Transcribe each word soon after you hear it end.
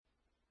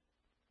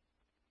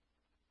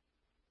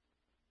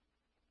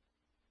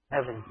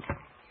heaven.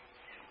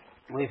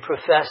 We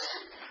profess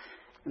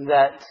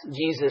that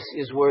Jesus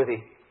is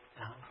worthy,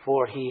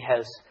 for He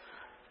has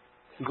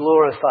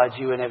glorified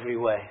you in every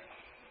way.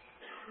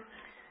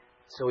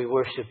 So we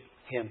worship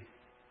Him.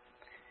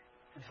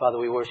 And Father,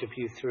 we worship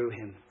you through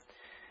Him.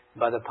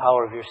 By the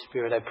power of your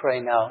Spirit, I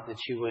pray now that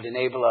you would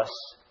enable us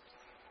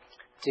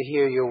to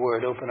hear your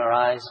word. Open our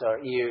eyes, our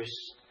ears,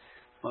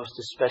 most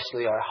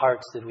especially our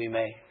hearts, that we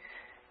may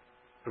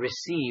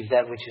receive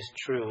that which is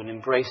true and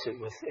embrace it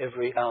with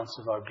every ounce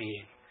of our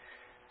being.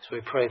 So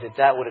we pray that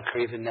that would occur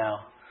even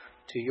now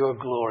to your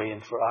glory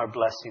and for our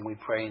blessing, we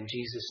pray in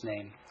Jesus'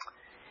 name.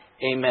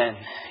 Amen.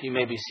 You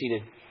may be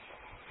seated.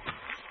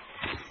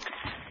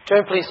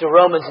 Turn please to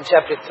Romans in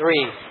chapter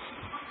 3.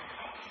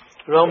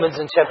 Romans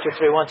in chapter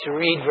 3. I want to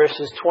read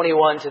verses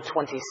 21 to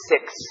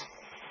 26.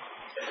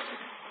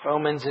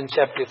 Romans in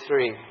chapter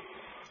 3.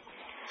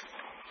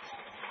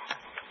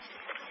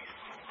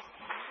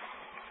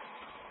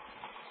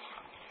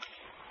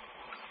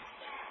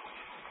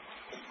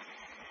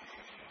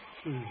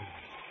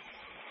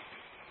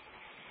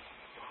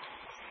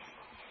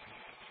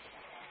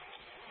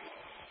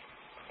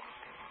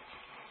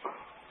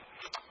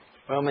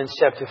 Romans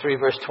chapter 3,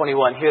 verse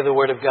 21. Hear the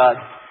word of God.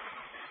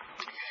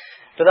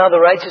 For now the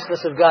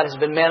righteousness of God has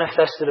been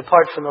manifested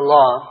apart from the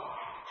law,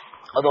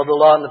 although the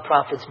law and the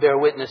prophets bear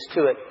witness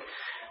to it.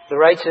 The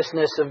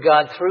righteousness of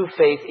God through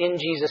faith in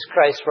Jesus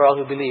Christ for all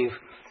who believe.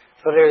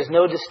 For there is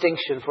no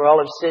distinction, for all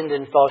have sinned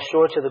and fall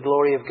short of the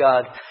glory of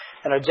God,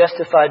 and are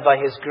justified by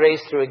His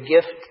grace through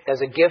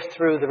as a gift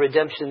through the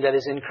redemption that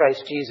is in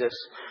Christ Jesus,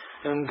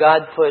 whom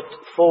God put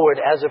forward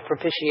as a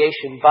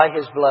propitiation by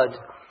His blood,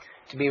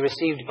 to be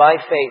received by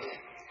faith.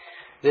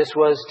 This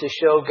was to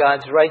show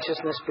God's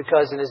righteousness,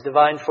 because in His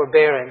divine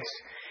forbearance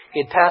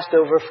He had passed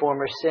over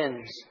former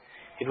sins.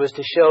 It was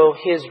to show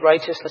His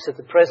righteousness at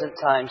the present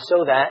time,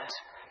 so that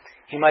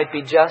He might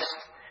be just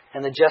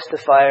and the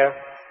justifier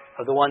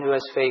of the one who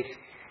has faith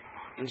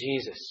in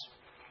Jesus.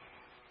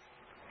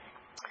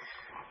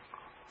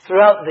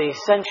 Throughout the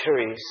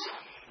centuries,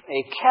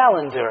 a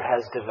calendar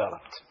has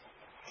developed.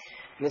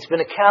 And it's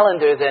been a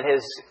calendar that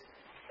has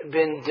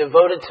been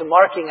devoted to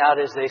marking out,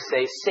 as they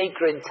say,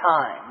 sacred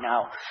time.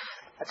 Now,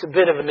 that's a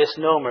bit of a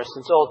misnomer,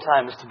 since all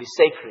time is to be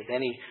sacred.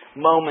 Any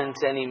moment,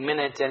 any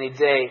minute, any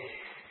day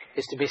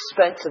is to be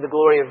spent to the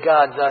glory of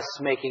God, thus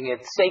making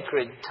it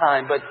sacred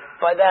time. But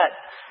by that,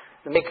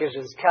 the makers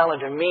of this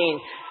calendar mean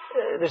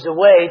there's a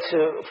way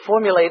to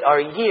formulate our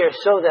year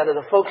so that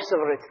the focus of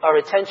our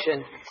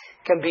attention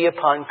can be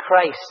upon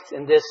Christ.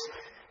 And this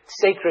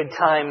sacred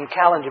time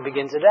calendar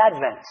begins at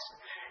Advent.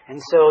 And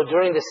so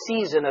during the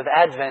season of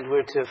Advent,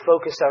 we're to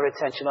focus our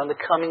attention on the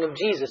coming of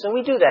Jesus. And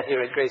we do that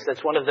here at Grace.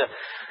 That's one of the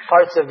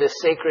parts of this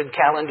sacred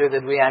calendar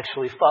that we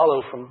actually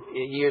follow from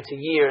year to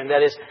year. And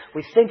that is,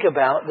 we think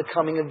about the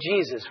coming of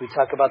Jesus. We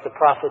talk about the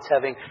prophets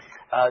having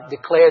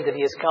declared that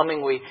He is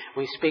coming. We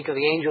speak of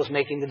the angels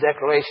making the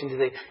declaration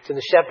to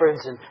the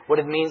shepherds, and what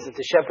it means that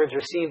the shepherds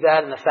receive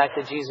that, and the fact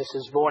that Jesus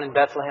is born in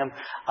Bethlehem,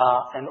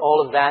 and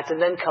all of that.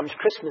 And then comes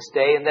Christmas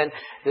Day, and then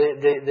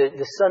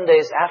the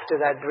Sundays after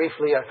that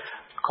briefly are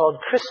called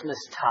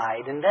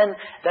Christmastide. And then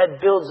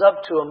that builds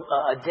up to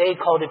a day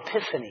called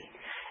Epiphany.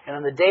 And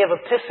on the day of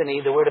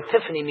Epiphany, the word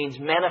Epiphany means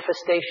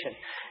manifestation.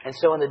 And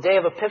so on the day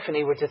of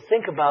Epiphany, we're to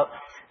think about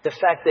the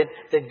fact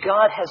that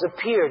God has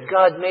appeared,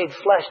 God made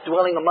flesh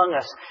dwelling among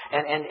us,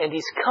 and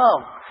He's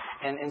come.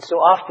 And so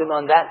often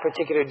on that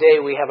particular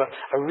day, we have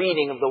a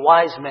reading of the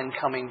wise men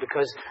coming,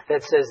 because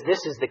that says,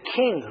 this is the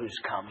King who's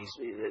come.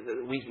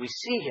 We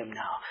see Him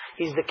now.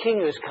 He's the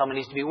King who's come, and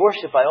He's to be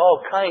worshipped by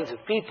all kinds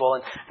of people.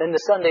 And then the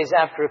Sundays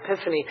after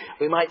Epiphany,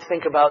 we might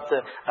think about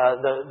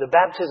the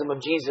baptism of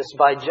Jesus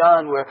by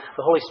John, where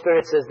the Holy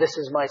Spirit says, this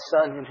is my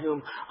Son in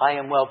whom I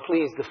am well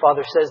pleased. The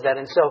Father says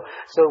that. And so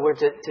we're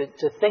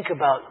to think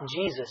about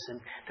Jesus and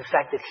the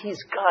fact that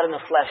He's God in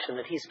the flesh and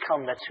that He's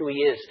come. That's who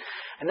He is.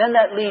 And then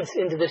that leads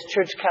into this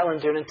church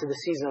calendar and into the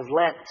season of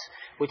Lent,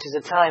 which is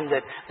a time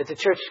that the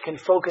church can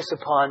focus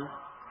upon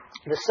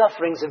the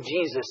sufferings of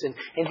Jesus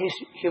in His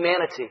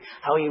humanity,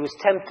 how He was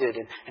tempted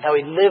and how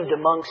He lived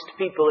amongst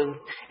people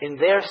in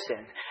their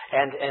sin,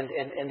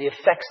 and the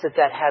effects that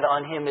had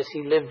on Him as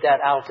He lived that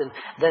out. And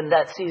then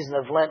that season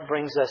of Lent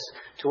brings us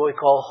to what we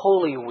call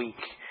Holy Week.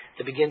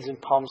 It begins in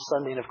Palm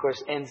Sunday and, of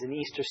course, ends in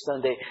Easter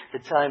Sunday,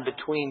 the time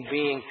between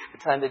being the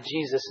time that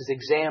Jesus is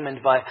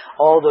examined by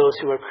all those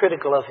who are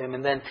critical of Him,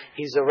 and then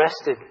He's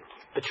arrested,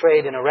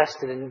 betrayed and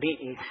arrested and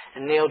beaten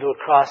and nailed to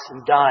a cross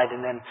and died.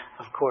 And then,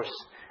 of course,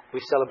 we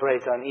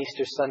celebrate on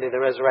Easter Sunday the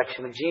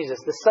resurrection of Jesus.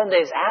 The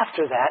Sundays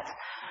after that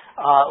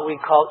we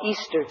call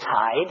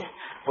Eastertide,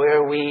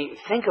 where we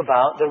think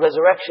about the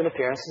resurrection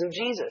appearances of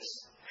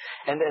Jesus.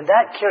 And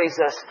that carries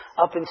us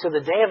up until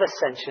the day of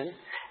Ascension,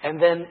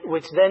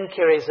 which then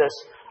carries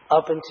us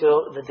up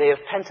until the day of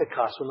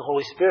Pentecost, when the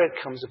Holy Spirit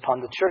comes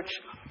upon the church.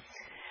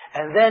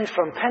 And then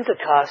from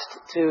Pentecost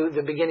to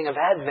the beginning of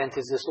Advent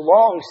is this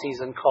long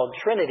season called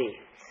Trinity,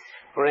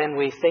 wherein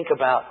we think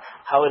about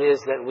how it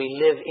is that we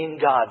live in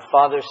God,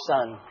 Father,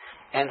 Son,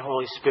 and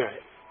Holy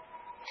Spirit.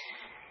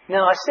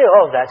 Now, I say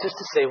all of that just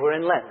to say we're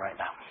in Lent right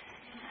now.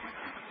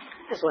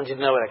 just wanted you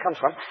to know where that comes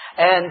from.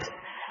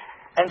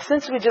 And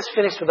since we just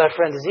finished with our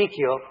friend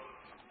Ezekiel,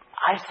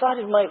 I thought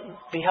it might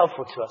be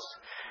helpful to us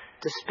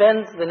to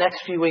spend the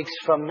next few weeks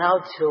from now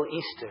till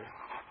Easter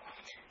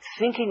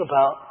thinking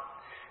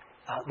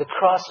about the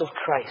cross of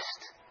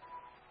Christ.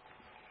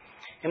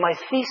 And my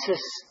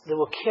thesis that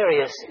will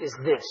carry us is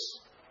this.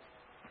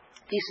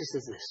 Thesis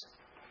is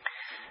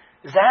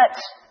this. That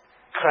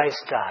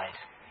Christ died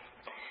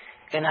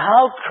and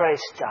how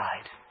Christ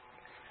died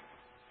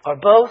are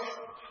both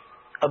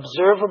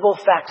observable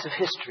facts of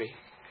history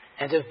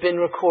and have been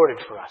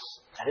recorded for us.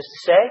 That is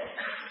to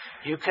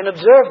say, you can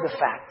observe the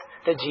fact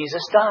that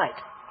Jesus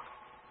died.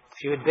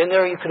 If you had been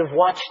there, you could have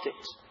watched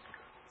it.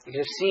 You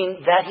could have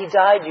seen that He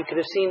died. You could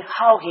have seen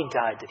how He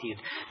died, that He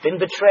had been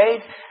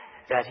betrayed,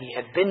 that He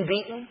had been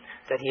beaten,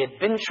 that He had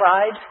been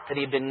tried, that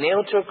He had been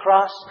nailed to a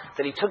cross,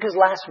 that He took His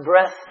last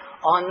breath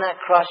on that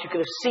cross. You could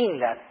have seen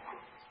that.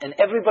 And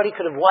everybody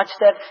could have watched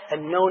that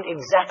and known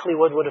exactly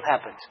what would have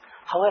happened.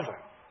 However,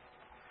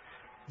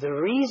 the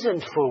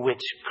reason for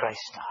which Christ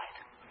died,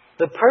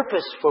 the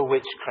purpose for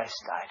which Christ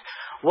died,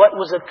 what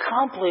was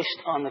accomplished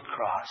on the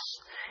cross,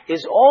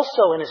 is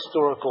also an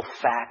historical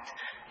fact,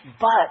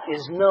 but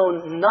is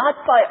known not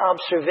by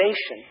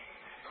observation,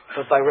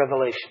 but by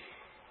revelation.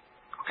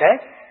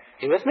 Okay?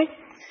 You with me?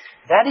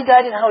 That He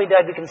died and how He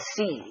died, we can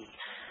see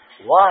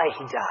why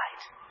He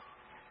died.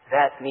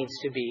 That needs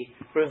to be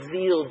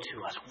revealed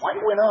to us. What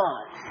went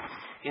on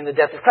in the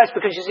death of Christ?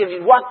 Because you see, if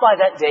you walked by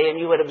that day and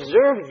you had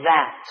observed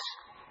that,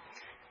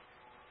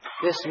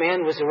 this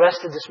man was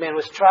arrested, this man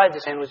was tried,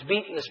 this man was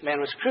beaten, this man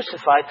was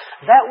crucified,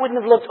 that wouldn't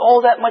have looked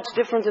all that much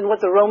different than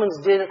what the Romans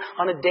did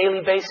on a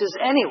daily basis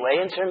anyway,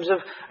 in terms of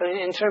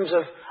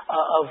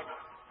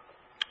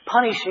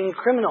punishing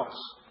criminals.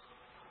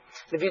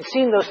 If you'd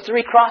seen those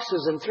 3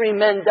 crosses and 3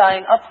 men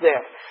dying up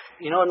there,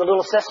 and the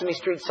little Sesame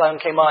Street song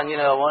came on,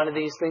 one of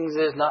these things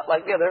is not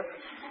like the other.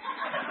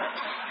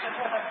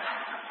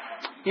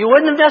 You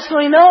wouldn't have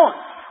necessarily known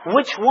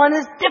which one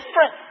is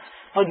different.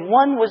 But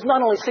one was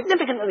not only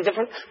significantly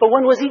different, but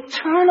one was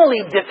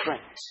eternally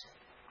different.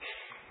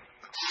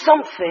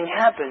 Something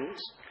happened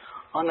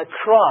on the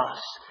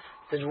cross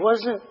that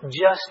wasn't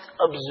just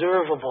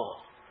observable.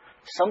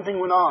 Something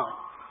went on.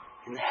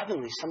 In the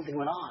heavenlies, something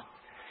went on.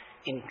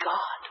 In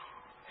God.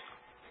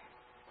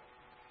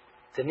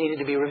 That needed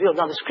to be revealed.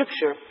 Now the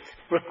Scripture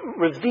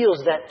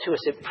reveals that to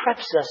us. It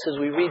preps us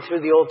as we read through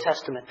the Old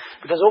Testament.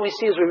 Because what we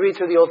see as we read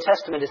through the Old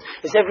Testament is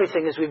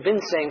everything, as we've been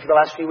saying for the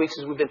last few weeks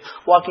as we've been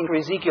walking through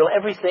Ezekiel,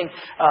 everything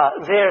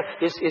there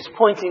is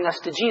pointing us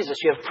to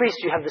Jesus. You have priests,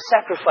 you have the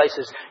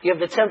sacrifices, you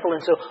have the temple,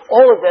 and so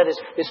all of that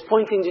is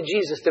pointing to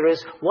Jesus. There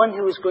is one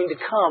who is going to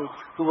come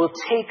who will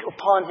take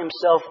upon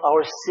Himself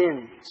our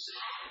sins.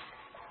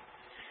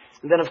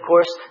 And then, of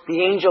course,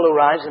 the angel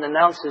arrives and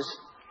announces,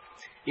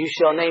 "You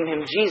shall name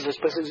Him Jesus,"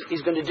 because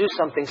He's going to do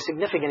something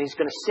significant. He's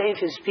going to save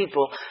His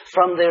people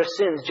from their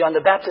sins. John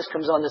the Baptist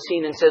comes on the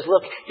scene and says,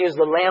 "Look, here's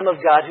the Lamb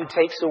of God who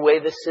takes away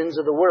the sins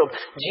of the world."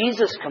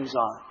 Jesus comes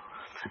on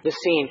the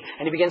scene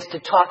and He begins to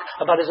talk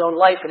about His own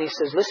life, and He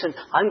says, "Listen,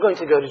 I'm going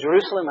to go to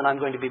Jerusalem and I'm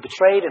going to be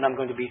betrayed and I'm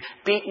going to be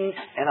beaten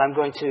and I'm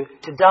going to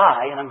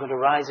die and I'm going to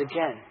rise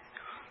again."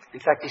 In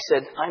fact, He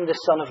said, "I'm the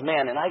Son of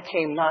Man, and I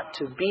came not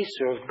to be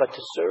served, but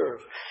to serve,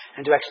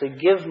 and to actually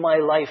give my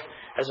life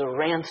as a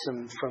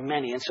ransom for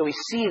many." And so we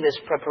see this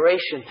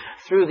preparation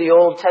through the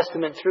Old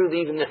Testament, through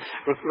even the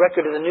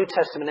record of the New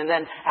Testament. And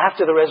then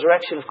after the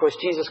resurrection, of course,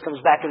 Jesus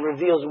comes back and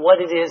reveals what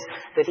it is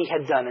that He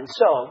had done. And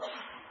so,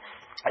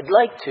 I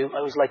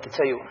always like to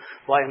tell you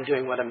why I'm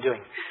doing what I'm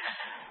doing.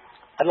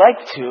 I'd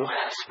like to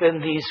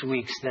spend these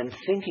weeks then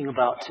thinking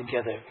about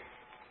together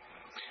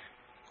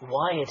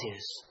why it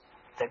is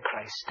that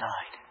Christ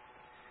died.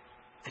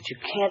 That you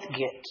can't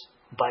get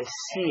by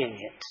seeing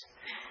it.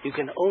 You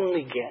can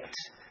only get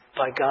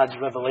by God's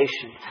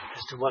revelation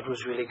as to what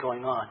was really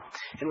going on.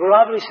 And we're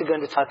obviously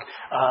going to talk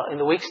in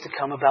the weeks to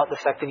come about the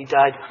fact that He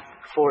died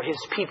for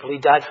His people. He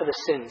died for the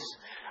sins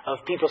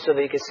of people so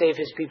that He could save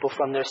His people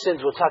from their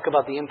sins. We'll talk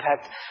about the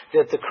impact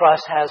that the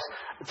cross has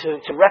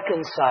to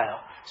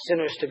reconcile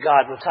sinners to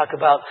God. We'll talk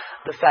about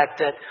the fact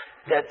that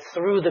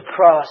through the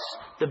cross,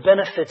 the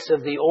benefits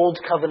of the old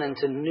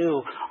covenant and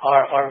new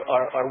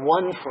are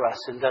won for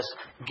us and thus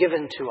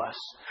given to us.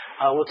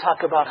 We'll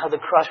talk about how the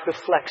cross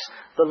reflects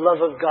the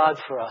love of God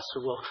for us.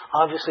 We'll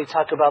obviously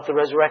talk about the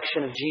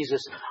resurrection of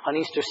Jesus on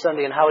Easter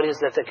Sunday and how it is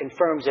that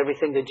confirms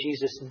everything that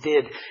Jesus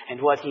did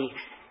and what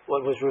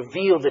was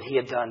revealed that He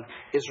had done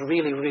is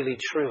really, really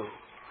true.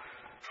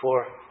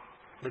 For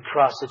the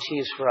cross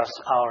achieves for us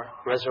our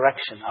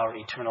resurrection, our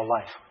eternal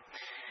life.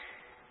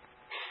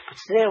 But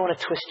today I want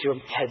to twist your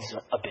heads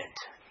a bit.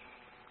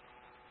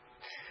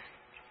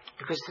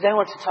 Because today I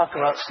want to talk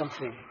about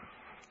something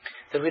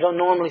that we don't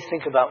normally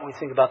think about when we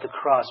think about the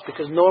cross.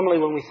 Because normally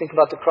when we think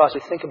about the cross,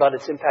 we think about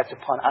its impact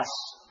upon us.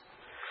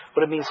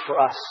 What it means for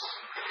us.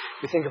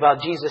 We think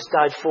about Jesus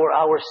died for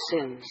our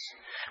sins.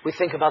 We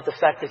think about the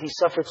fact that He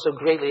suffered so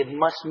greatly. It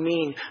must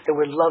mean that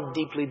we're loved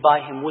deeply by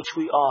Him, which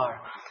we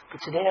are.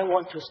 But today I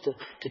want us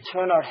to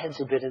turn our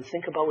heads a bit and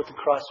think about what the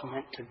cross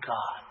meant to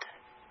God.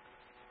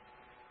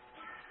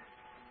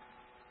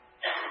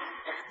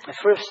 I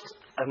first,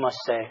 I must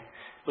say,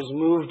 was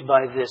moved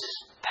by this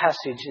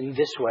passage in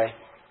this way,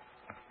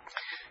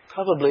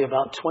 probably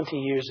about 20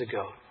 years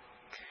ago,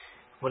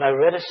 when I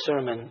read a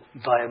sermon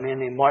by a man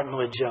named Martin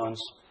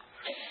Lloyd-Jones,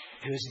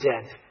 who's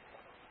dead,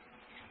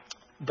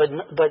 but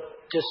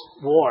just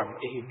warm.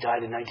 He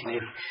died in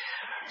 1980,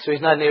 so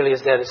he's not nearly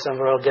as dead as some of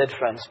our old dead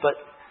friends, but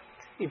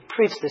he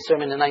preached this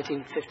sermon in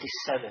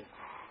 1957.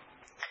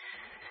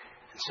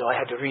 So I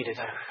had to read it.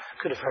 I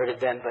could have heard it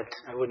then, but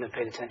I wouldn't have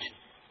paid attention.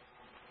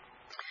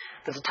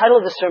 But the title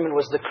of the sermon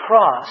was "The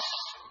Cross,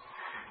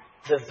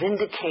 the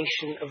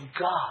Vindication of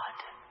God."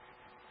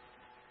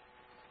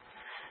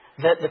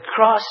 That the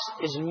cross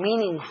is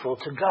meaningful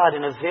to God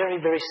in a very,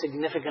 very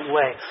significant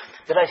way.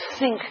 That I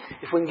think,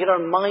 if we can get our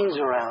minds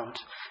around,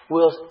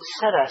 will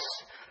set us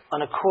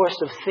on a course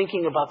of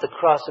thinking about the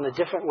cross in a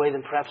different way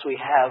than perhaps we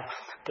have,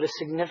 but a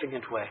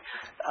significant way.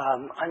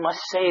 I must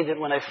say that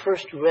when I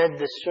first read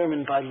this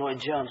sermon by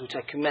Lloyd-Jones, which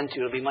I commend to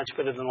you, it'll be much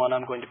better than the one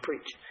I'm going to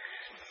preach.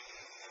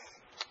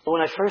 But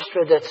when I first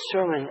read that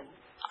sermon,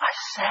 I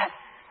sat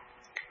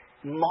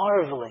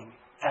marveling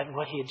at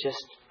what he had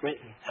just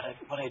written, at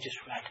what I had just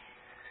read.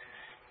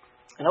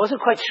 And I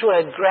wasn't quite sure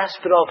I'd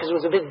grasp it all because it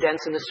was a bit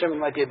dense, and the sermon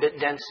might be a bit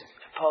dense.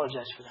 I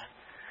apologize for that.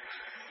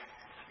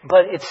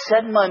 But it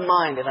set my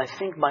mind, and I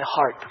think my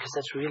heart, because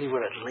that's really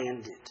where it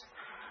landed,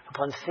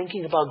 upon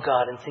thinking about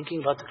God and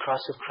thinking about the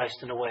cross of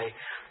Christ in a way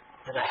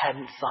that I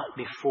hadn't thought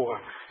before,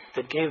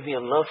 that gave me a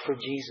love for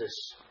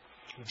Jesus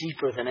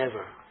deeper than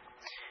ever,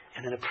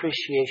 and an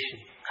appreciation.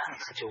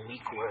 That's such a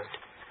weak word.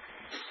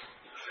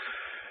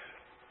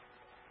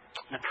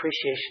 An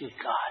appreciation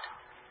of God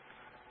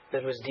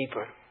that was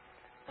deeper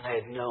than I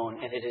had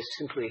known, and it has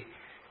simply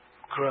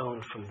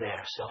grown from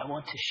there. So I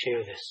want to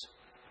share this.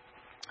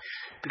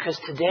 Because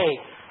today,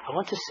 I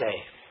want to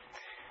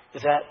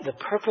say that the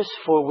purpose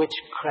for which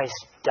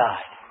Christ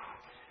died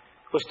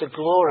was to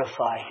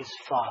glorify His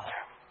Father.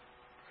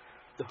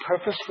 The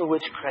purpose for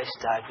which Christ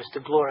died was to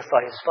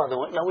glorify His Father.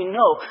 Now we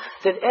know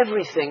that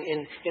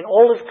everything in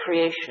all of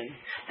creation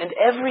and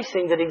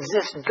everything that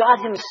exists,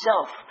 God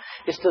Himself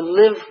is to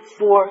live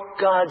for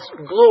God's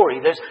glory.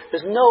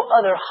 There's no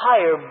other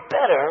higher,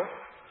 better,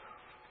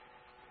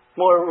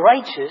 more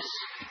righteous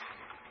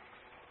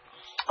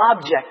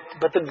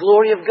object but the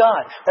glory of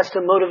God. That's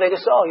to motivate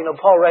us all.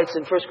 Paul writes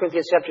in 1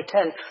 Corinthians chapter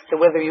 10 that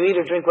whether you eat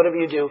or drink, whatever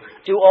you do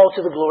all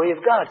to the glory of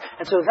God.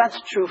 And so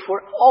that's true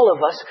for all of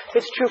us.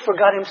 It's true for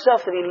God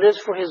Himself that He lives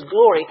for His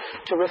glory,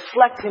 to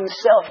reflect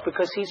Himself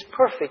because He's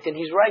perfect and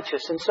He's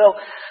righteous. And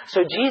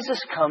so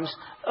Jesus comes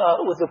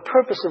with the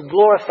purpose of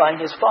glorifying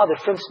His Father.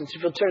 For instance,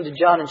 if you'll turn to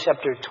John in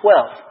chapter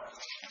 12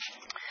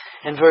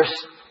 and verse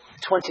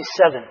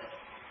 27.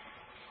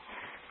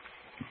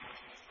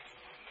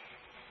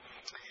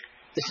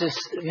 This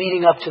is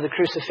leading up to the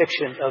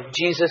crucifixion of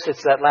Jesus.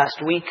 It's that last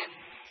week.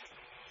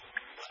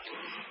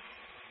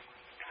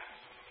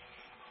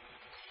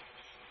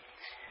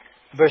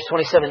 Verse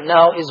 27,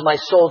 "Now is my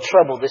soul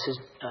troubled." This is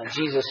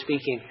Jesus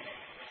speaking.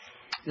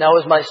 "Now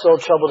is my soul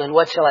troubled, and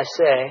what shall I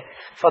say?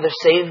 Father,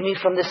 save me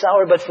from this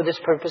hour, but for this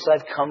purpose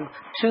I've come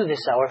to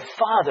this hour.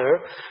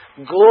 Father,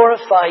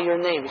 glorify your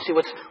name." You see,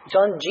 what's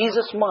on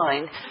Jesus'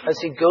 mind as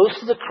He goes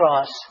to the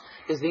cross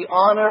is the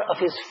honor of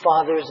His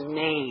Father's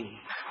name.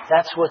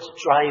 That's what's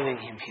driving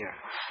Him here.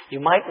 You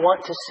might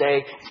want to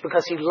say it's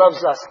because He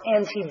loves us,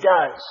 and He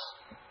does.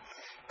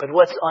 But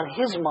what's on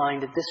His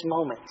mind at this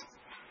moment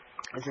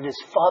is that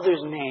His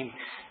Father's name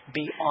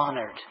be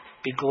honored,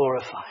 be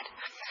glorified.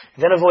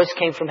 Then a voice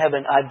came from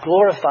heaven, "I've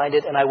glorified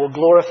it, and I will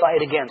glorify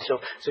it again."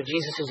 So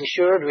Jesus is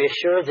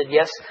reassured that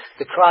yes,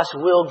 the cross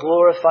will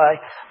glorify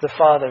the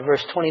Father.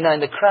 Verse 29,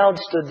 "The crowd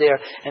stood there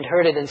and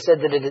heard it and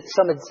said that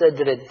some had said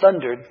that it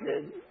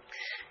thundered."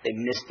 They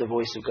missed the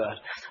voice of God.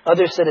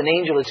 Others said an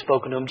angel had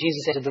spoken to him.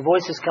 Jesus said, "The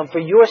voice has come for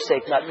your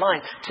sake, not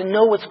mine," to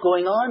know what's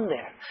going on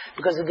there.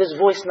 Because if this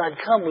voice not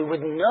come, we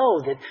wouldn't know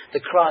that the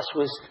cross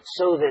was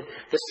so that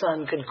the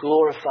Son could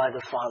glorify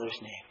the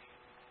Father's name.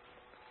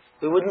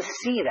 We wouldn't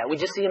see that. We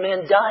just see a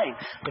man dying.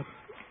 But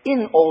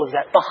in all of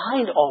that,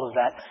 behind all of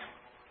that,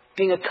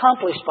 being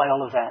accomplished by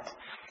all of that,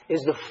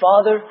 is the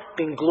Father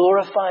being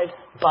glorified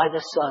by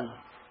the Son.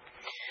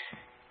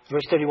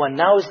 Verse 31,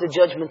 "Now is the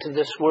judgment of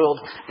this world,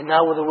 and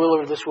now will the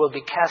ruler of this world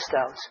be cast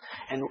out.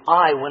 And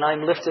I, when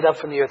I'm lifted up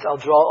from the earth, I'll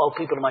draw all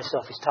people to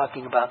myself." He's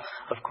talking about,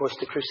 of course,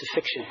 the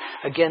crucifixion.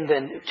 Again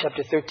then,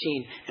 chapter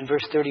 13 and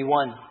verse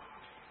 31,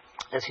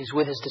 as He's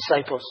with His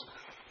disciples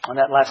on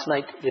that last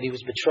night that He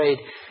was betrayed,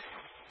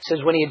 it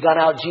says, "When He had gone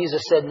out,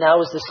 Jesus said, 'Now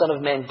is the Son of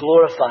Man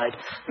glorified,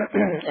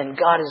 and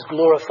God is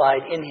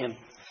glorified in Him.'"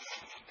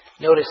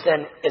 Notice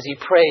then, as He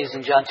prays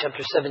in John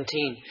chapter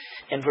 17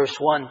 and verse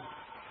 1,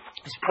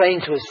 He's praying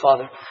to His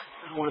Father.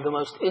 One of the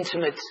most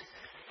intimate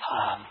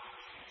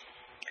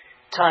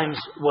times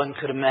one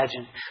could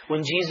imagine.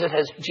 When Jesus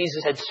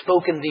had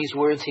spoken these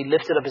words, He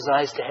lifted up His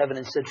eyes to heaven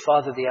and said,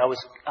 "Father, the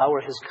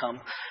hour has come.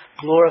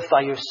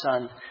 Glorify your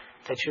Son,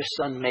 that your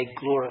Son may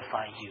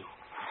glorify you."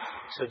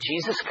 So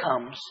Jesus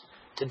comes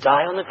to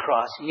die on the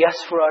cross.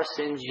 Yes, for our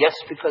sins. Yes,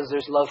 because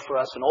there's love for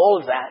us and all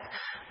of that.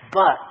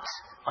 But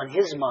on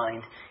his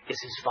mind is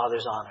his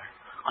Father's honor.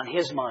 On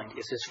his mind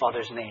is his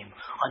Father's name.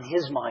 On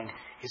his mind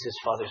is his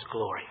Father's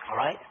glory. All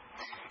right?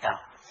 Now,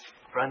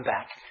 run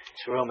back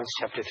to Romans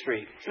chapter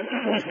 3.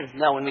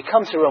 Now, when we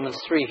come to Romans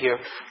 3 here,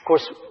 of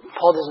course,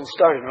 Paul doesn't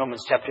start in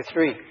Romans chapter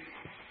 3.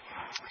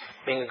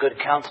 Being a good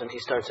accountant, he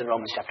starts in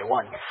Romans chapter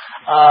 1.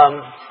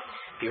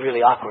 It'd be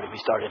really awkward if he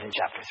started in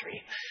chapter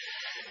 3.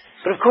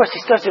 But of course, he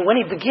starts, and when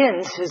he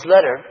begins his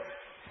letter,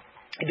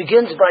 he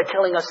begins by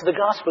telling us the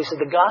gospel. He said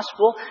the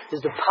gospel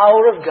is the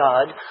power of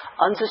God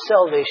unto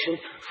salvation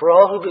for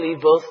all who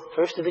believe, both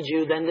first to the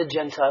Jew, then the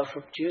Gentile,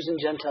 for Jews and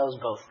Gentiles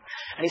both.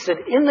 And he said,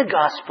 in the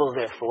gospel,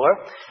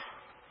 therefore,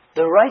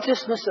 the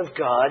righteousness of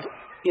God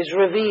is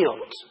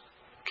revealed.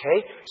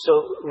 Okay?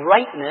 So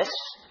rightness,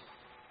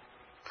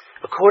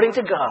 according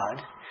to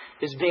God,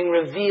 is being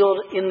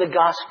revealed in the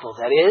gospel.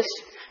 That is,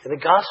 the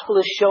gospel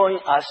is showing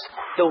us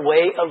the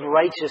way of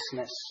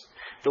righteousness,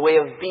 the way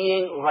of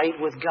being right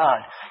with God.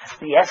 That's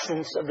the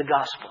essence of the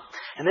gospel.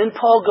 And then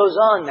Paul goes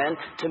on then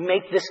to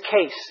make this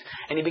case.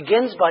 And he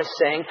begins by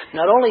saying,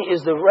 not only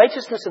is the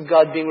righteousness of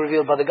God being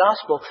revealed by the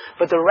gospel,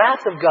 but the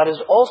wrath of God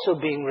is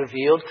also being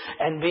revealed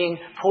and being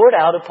poured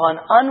out upon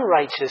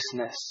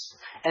unrighteousness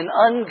and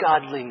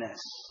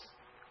ungodliness.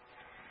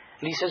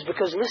 And he says,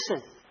 because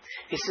listen,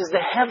 he says the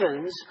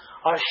heavens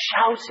are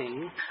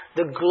shouting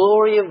the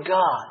glory of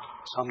God.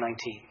 Psalm 19.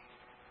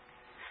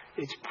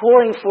 It's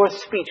pouring forth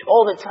speech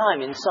all the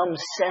time in some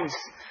sense.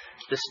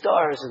 The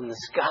stars in the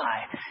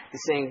sky.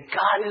 It's saying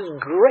God is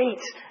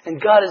great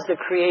and God is the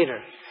creator.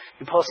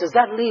 And Paul says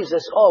that leaves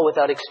us all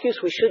without excuse.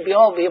 We should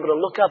all be able to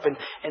look up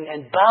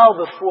and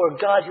bow before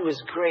God who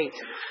is great.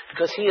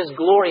 Because he is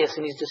glorious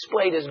and he's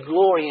displayed his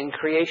glory in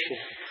creation.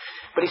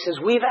 But he says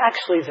we've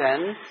actually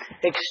then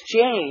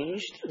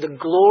exchanged the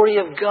glory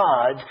of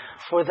God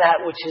for that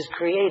which is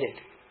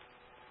created.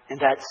 And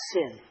that's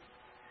sin.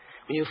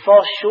 When you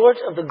fall short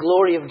of the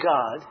glory of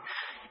God,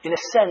 in a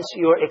sense,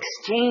 you're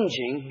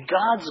exchanging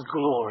God's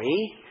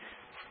glory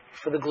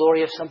for the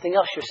glory of something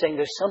else. You're saying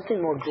there's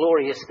something more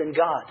glorious than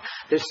God.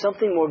 There's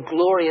something more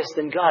glorious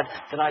than God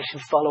that I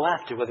should follow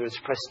after, whether it's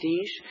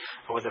prestige,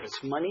 or whether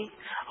it's money,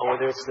 or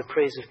whether it's the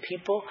praise of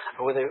people,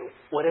 or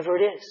whatever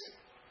it is.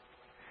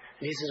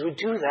 And he says we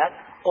do that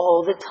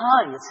all the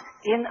time. It's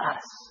in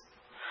us.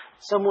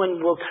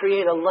 Someone will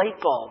create a light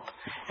bulb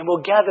and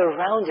we'll gather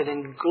around it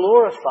and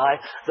glorify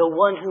the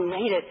one who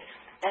made it.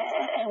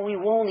 And we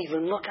won't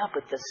even look up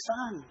at the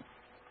sun.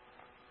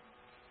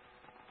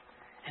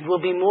 And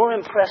we'll be more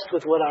impressed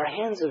with what our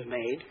hands have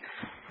made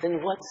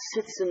than what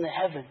sits in the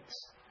heavens.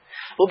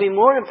 We'll be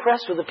more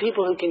impressed with the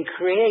people who can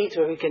create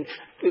or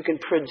who can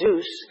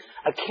produce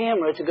a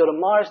camera to go to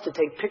Mars to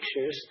take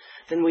pictures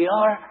than we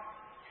are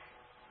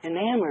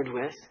enamored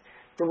with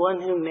the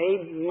one who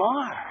made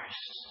Mars.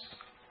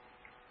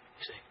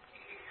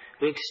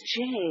 We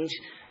exchange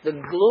the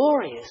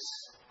glorious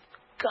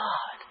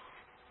God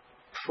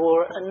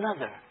for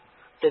another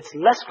that's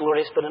less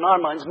glorious, but in our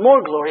minds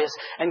more glorious.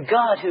 And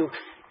God, who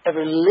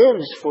ever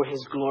lives for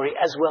his glory,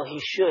 as well he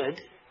should,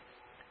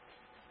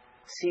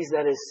 sees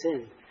that as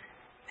sin.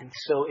 And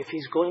so if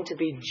he's going to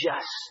be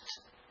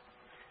just,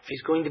 if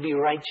he's going to be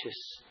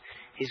righteous,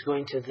 he's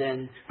going to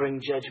then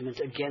bring judgment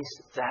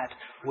against that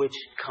which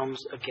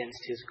comes against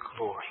his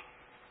glory.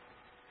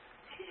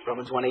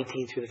 Romans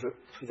 1:18 through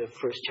the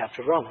first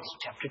chapter of Romans.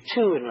 Chapter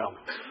 2 in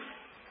Romans.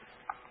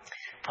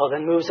 Paul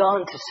then moves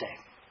on to say,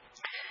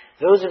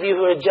 those of you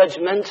who are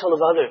judgmental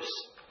of others,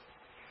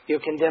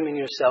 you're condemning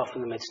yourself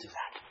in the midst of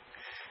that.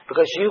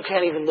 Because you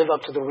can't even live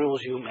up to the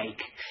rules you make.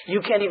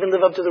 You can't even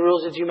live up to the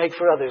rules that you make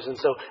for others. And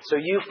so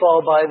you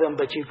fall by them,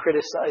 but you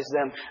criticize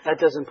them. That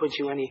doesn't put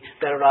you any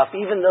better off.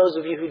 Even those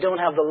of you who don't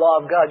have the law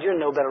of God, you're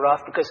no better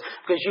off because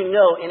you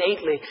know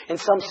innately, in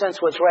some sense,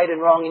 what's right and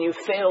wrong, and you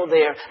fail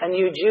there. And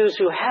you Jews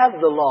who have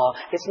the law,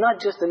 it's not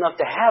just enough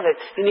to have it.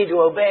 You need to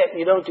obey it, and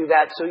you don't do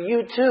that. So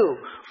you too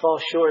fall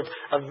short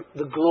of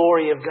the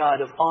glory of God,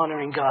 of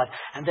honoring God.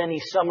 And then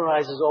he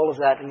summarizes all of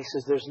that, and he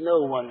says, there's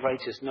no one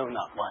righteous, no,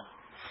 not one.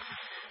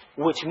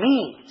 Which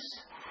means,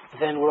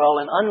 then we're all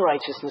in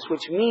unrighteousness,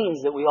 which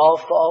means that we all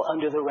fall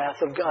under the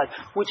wrath of God,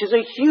 which is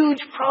a huge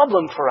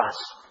problem for us.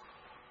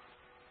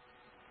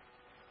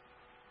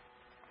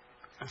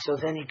 And so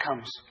then he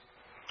comes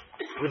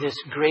with this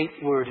great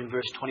word in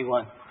verse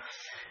 21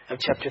 of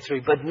chapter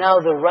 3. But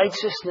now the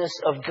righteousness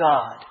of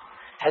God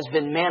has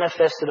been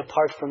manifested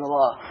apart from the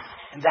law.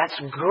 And that's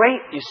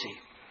great, you see.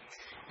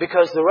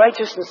 Because the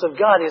righteousness of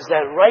God is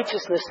that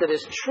righteousness that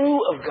is true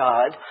of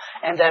God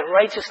and that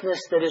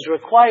righteousness that is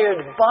required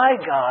by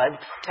God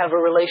to have a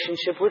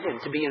relationship with him,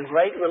 to be in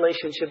right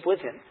relationship with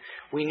him.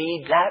 We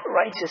need that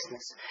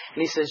righteousness.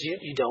 And he says,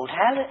 you don't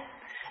have it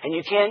and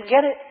you can't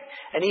get it.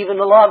 And even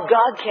the law of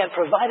God can't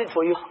provide it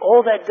for you.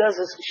 All that does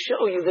is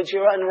show you that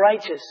you're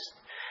unrighteous.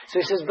 So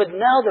he says, but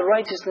now the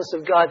righteousness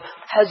of God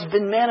has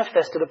been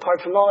manifested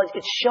apart from law.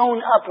 It's shown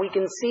up. We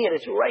can see it.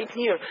 It's right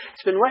here.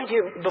 It's been right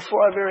here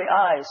before our very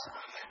eyes.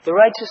 The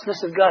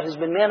righteousness of God has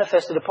been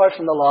manifested apart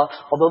from the law,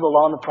 although the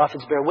law and the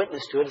prophets bear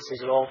witness to it. It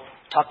says it all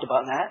talked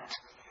about that.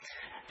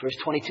 Verse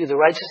 22, the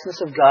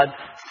righteousness of God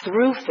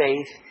through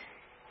faith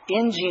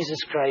in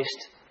Jesus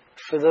Christ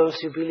for those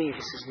who believe.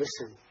 He says,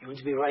 listen, you want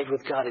to be right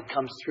with God, it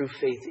comes through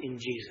faith in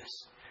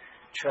Jesus.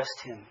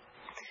 Trust Him,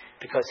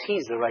 because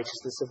He's the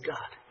righteousness of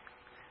God.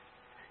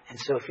 And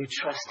so if you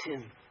trust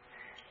Him,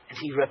 and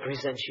He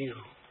represents you,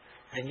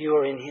 then you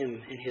are in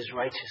Him, and His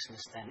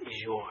righteousness then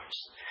is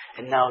yours.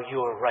 And now you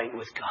are right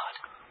with God.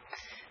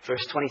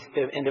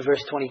 End of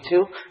verse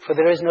 22, for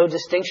there is no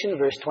distinction.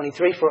 Verse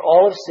 23, for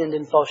all have sinned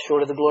and fall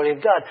short of the glory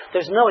of God.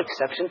 There's no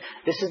exception.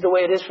 This is the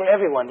way it is for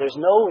everyone. There's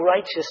no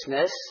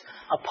righteousness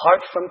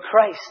apart from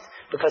Christ,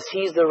 because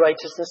He's the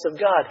righteousness of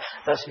God.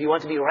 Thus, if you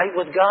want to be right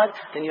with God,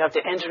 then you have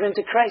to enter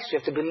into Christ. You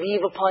have to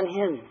believe upon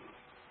Him.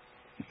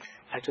 In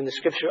fact, when the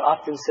Scripture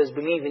often says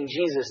believe in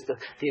Jesus,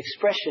 the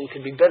expression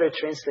could be better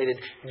translated,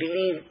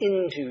 believe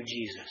into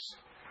Jesus.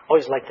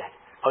 Always like that.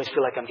 I always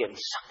feel like I'm getting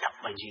sucked up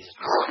by Jesus.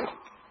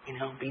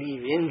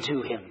 Believe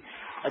into Him.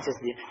 That's just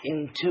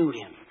into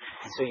Him.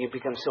 And so you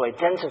become so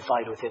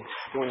identified with Him.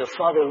 And when the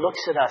Father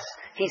looks at us,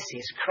 He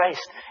sees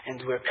Christ,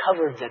 and we're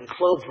covered and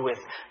clothed with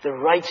the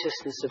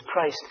righteousness of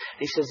Christ.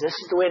 He says, this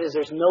is the way it is.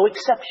 There's no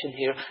exception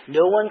here.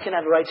 No one can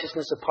have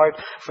righteousness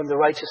apart from the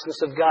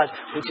righteousness of God,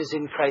 which is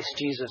in Christ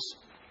Jesus.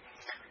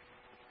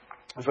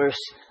 Verse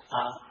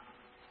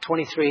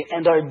 23,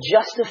 and are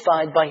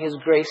justified by His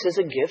grace as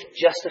a gift.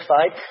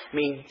 Justified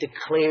means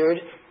declared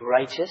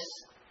righteous.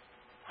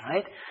 All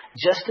right?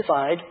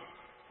 Justified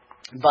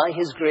by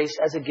His grace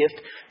as a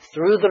gift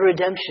through the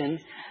redemption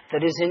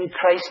that is in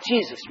Christ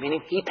Jesus.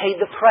 Meaning He paid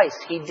the price.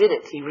 He did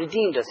it. He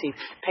redeemed us. He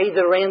paid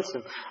the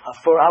ransom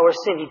for our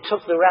sin. He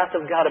took the wrath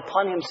of God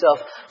upon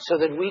Himself so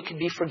that we could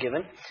be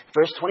forgiven.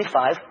 Verse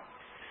 25,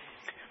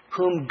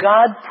 whom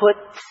God put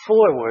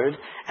forward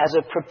as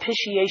a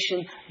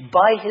propitiation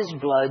by His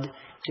blood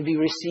to be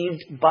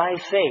received by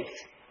faith.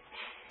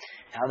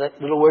 Now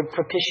that little word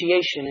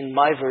propitiation in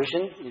my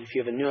version, if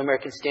you have a New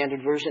American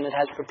Standard Version, it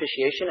has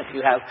propitiation. If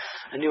you have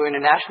a New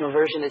International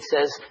Version, it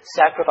says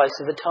sacrifice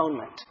of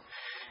atonement.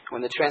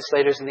 When the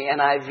translators in the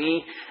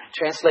NIV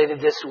translated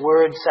this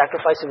word,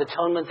 sacrifice of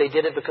atonement, they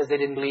did it because they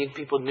didn't believe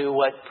people knew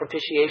what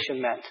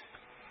propitiation meant.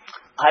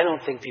 I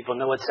don't think people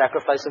know what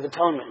sacrifice of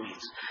atonement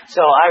means.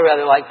 So I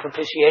rather like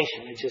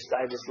propitiation. I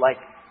just like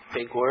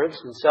big words.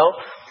 And so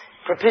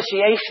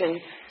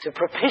propitiation, to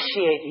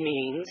propitiate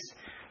means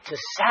to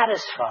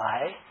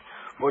satisfy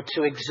or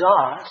to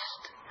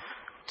exhaust,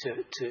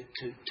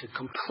 to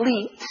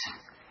complete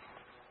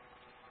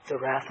the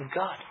wrath of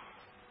God.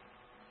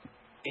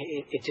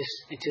 It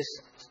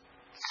just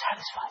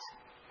satisfies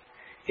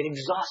it. It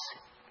exhausts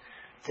it.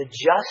 The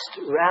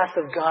just wrath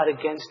of God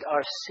against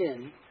our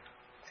sin,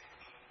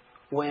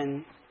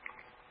 when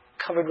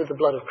covered with the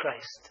blood of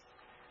Christ,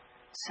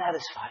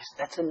 satisfies.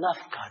 That's enough,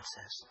 God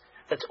says.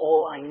 That's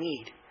all I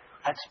need.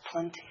 That's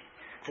plenty.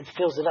 That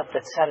fills it up,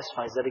 that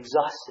satisfies, that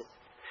exhausts it.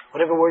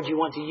 Whatever word you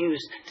want to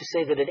use to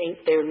say that it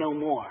ain't there no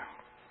more.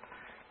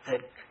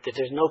 That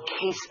there's no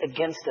case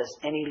against us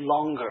any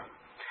longer.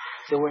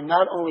 That we're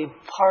not only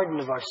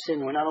pardoned of our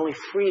sin, we're not only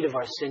freed of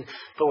our sin,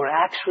 but we're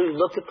actually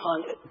looked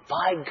upon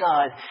by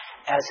God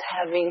as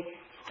having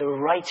the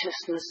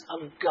righteousness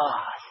of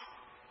God.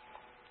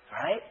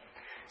 Right?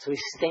 So we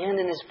stand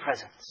in His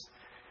presence.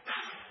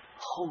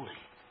 Holy.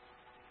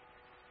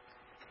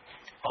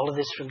 All of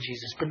this from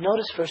Jesus. But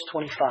notice verse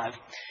 25. It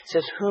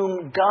says,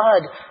 whom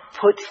God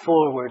put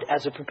forward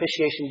as a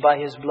propitiation by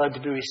His blood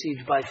to be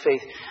received by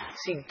faith.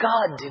 See,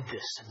 God did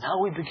this. And now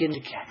we begin to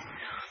get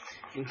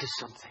into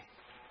something.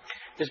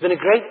 There's been a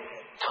great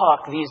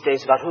talk these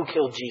days about who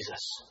killed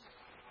Jesus.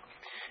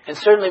 And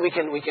certainly we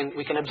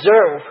can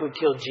observe who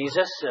killed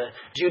Jesus.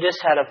 Judas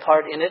had a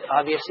part in it,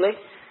 obviously.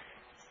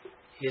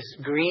 His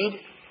greed.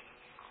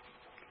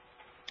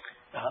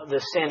 The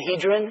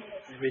Sanhedrin,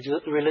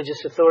 the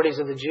religious authorities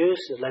of the Jews,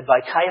 led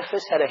by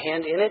Caiaphas, had a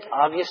hand in it,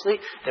 obviously.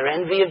 Their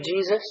envy of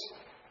Jesus.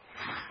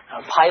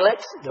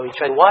 Pilate, though he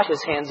tried to wash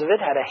his hands of it,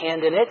 had a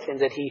hand in it, in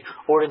that he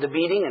ordered the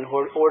beating and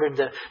ordered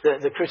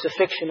the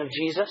crucifixion of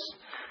Jesus.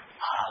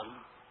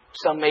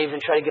 Some may even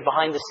try to get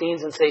behind the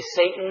scenes and say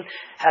Satan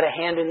had a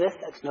hand in this.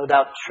 That's no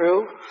doubt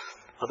true.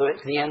 Although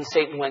at the end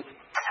Satan went,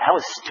 that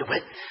was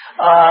stupid.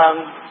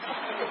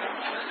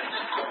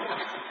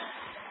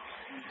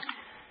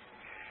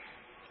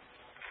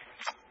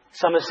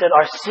 Some have said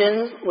our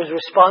sin was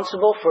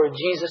responsible for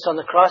Jesus on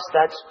the cross.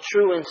 That's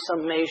true in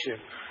some measure.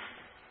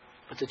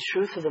 But the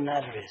truth of the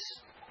matter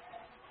is,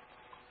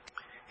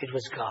 it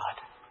was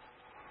God.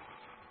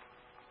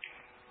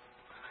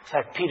 In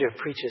fact, Peter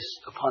preaches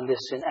upon this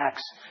in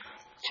Acts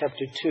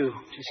chapter 2,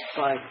 just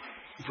by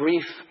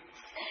brief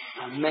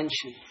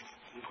mention.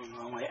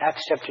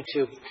 Acts chapter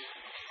 2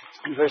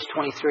 and verse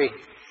 23.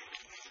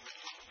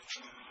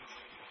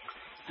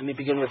 Let me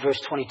begin with verse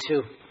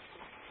 22.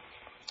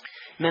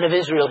 Men of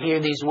Israel, hear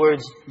these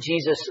words.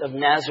 Jesus of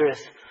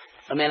Nazareth,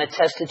 a man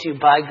attested to you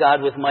by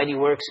God with mighty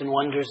works and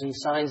wonders and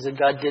signs that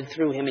God did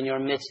through Him in your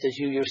midst, as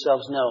you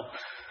yourselves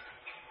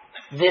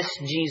know. This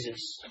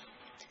Jesus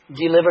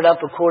delivered up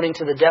according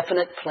to the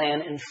definite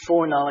plan and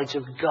foreknowledge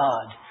of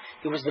God.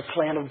 It was the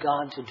plan of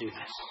God to do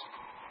this.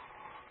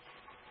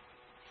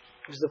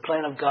 It was the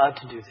plan of God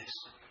to do this.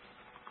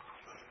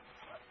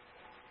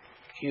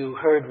 You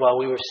heard while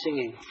we were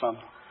singing from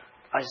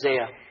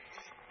Isaiah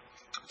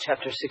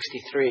chapter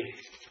 63,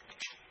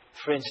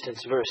 for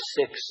instance, verse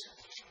 6.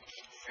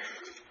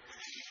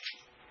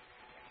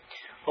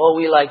 All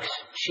we like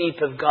sheep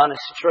have gone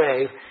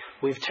astray.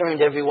 We've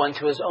turned everyone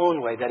to his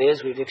own way. That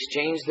is, we've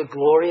exchanged the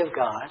glory of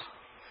God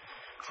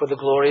for the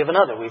glory of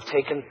another. We've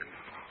taken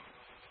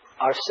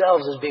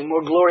ourselves as being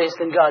more glorious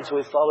than God, so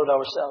we've followed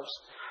ourselves.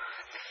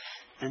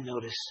 And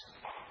notice,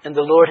 and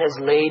the Lord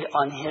has laid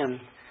on him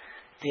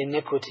the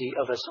iniquity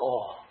of us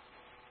all.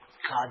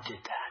 God did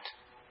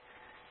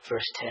that.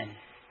 Verse 10.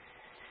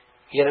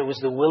 Yet it was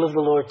the will of the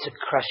Lord to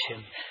crush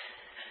him.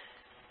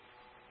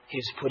 He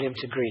has put him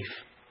to grief.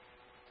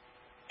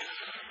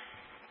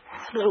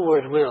 The little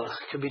word will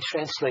can be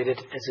translated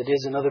as it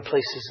is in other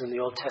places in the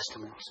Old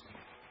Testament.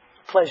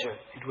 Pleasure.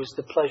 It was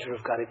the pleasure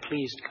of God. It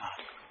pleased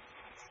God.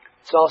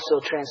 It's also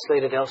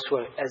translated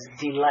elsewhere as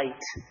delight.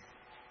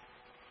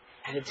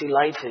 And it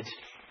delighted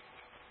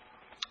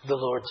the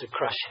Lord to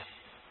crush him.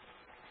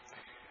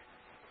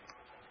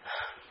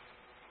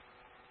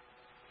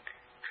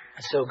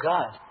 And so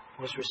God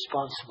was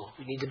responsible.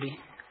 We need to be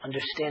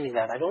understanding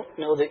that. I don't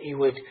know that you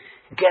would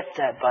get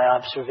that by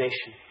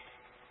observation.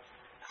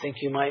 I think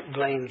you might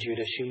blame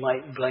Judas. You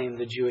might blame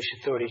the Jewish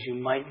authorities. You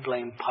might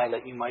blame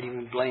Pilate. You might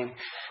even blame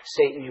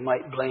Satan. You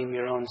might blame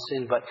your own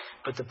sin. But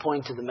the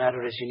point of the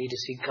matter is you need to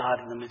see God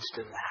in the midst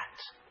of that.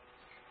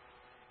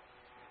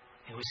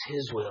 It was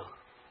his will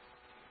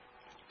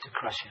to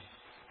crush him.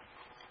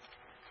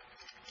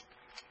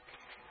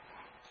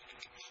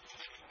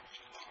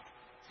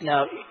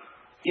 Now,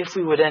 if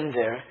we would end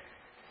there,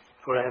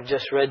 where I have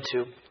just read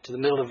to the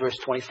middle of verse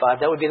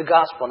 25, that would be the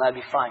gospel, and that'd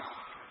be fine.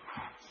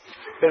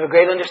 We have a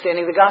great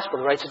understanding of the gospel.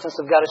 The righteousness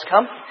of God has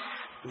come.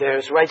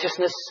 There's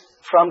righteousness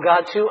from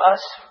God to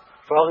us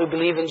for all who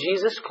believe in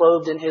Jesus,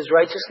 clothed in his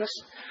righteousness.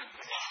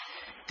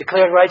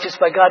 Declared righteous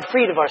by God,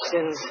 freed of our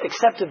sins,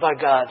 accepted by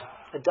God,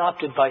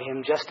 adopted by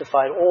him,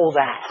 justified, all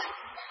that.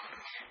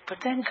 But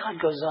then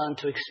God goes on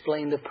to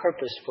explain the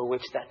purpose for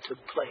which that took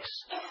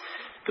place.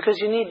 Because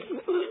you need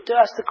to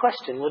ask the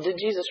question, well, did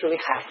Jesus really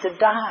have to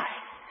die?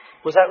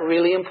 Was that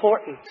really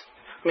important?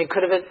 I mean,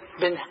 could have it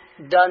been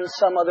done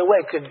some other way?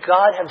 Could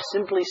God have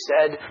simply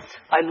said,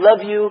 I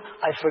love you,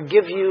 I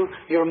forgive you,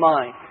 you're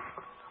mine?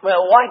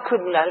 Well, why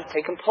couldn't that have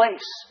taken place?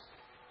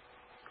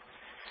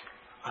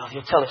 Well,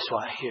 he'll tell us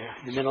why here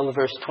in the middle of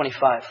verse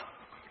 25.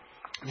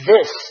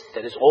 This,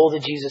 that is all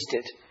that Jesus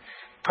did,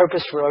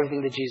 purpose for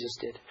everything that Jesus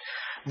did.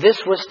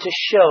 This was to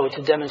show,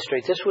 to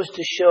demonstrate, this was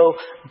to show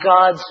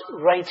God's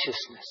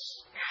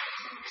righteousness.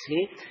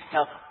 See?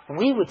 Now,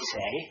 we would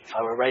say, if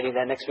I were writing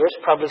that next verse,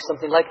 probably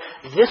something like,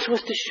 this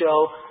was to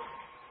show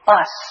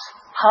us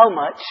how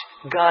much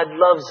God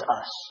loves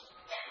us.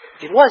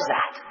 It was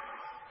that.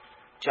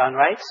 John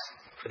writes,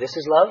 for this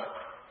is love,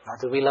 not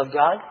that we love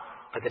God,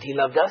 but that he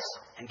loved us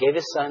and gave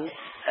his Son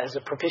as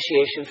a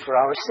propitiation for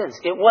our sins.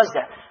 It was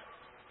that.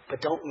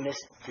 But don't miss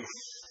this.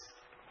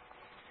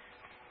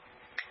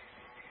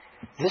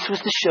 This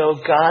was to show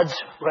God's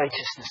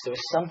righteousness. There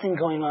was something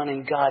going on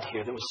in God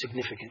here that was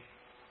significant.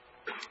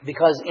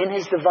 Because in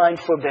his divine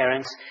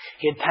forbearance,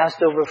 he had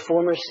passed over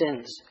former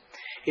sins.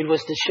 It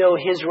was to show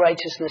his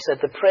righteousness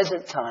at the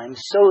present time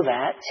so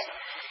that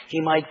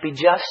he might be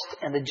just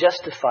and the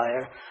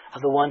justifier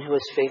of the one who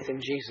has faith in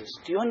Jesus.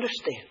 Do you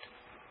understand?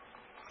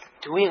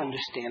 Do we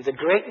understand the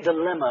great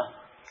dilemma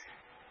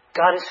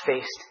God has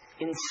faced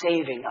in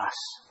saving us?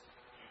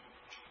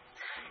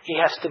 He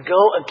has to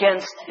go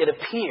against, it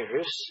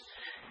appears,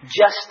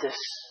 justice.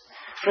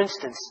 For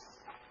instance,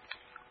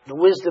 the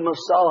wisdom of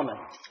Solomon.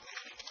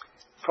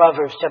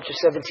 Proverbs chapter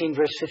 17,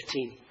 verse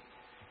 15.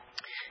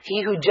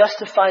 He who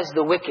justifies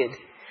the wicked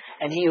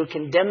and he who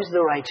condemns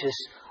the righteous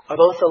are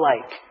both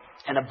alike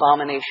an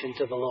abomination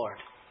to the Lord.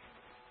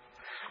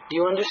 Do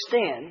you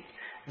understand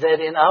that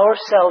in our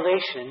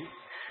salvation,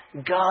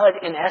 God,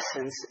 in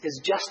essence,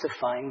 is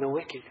justifying the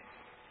wicked?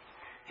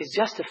 He's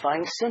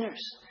justifying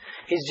sinners.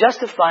 He's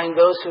justifying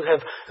those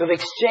who've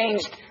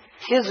exchanged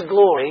his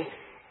glory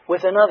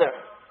with another,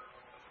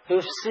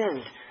 who've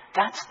sinned.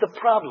 That's the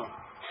problem.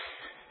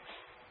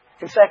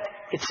 In fact,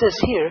 it says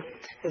here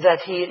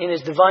that he, in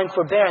his divine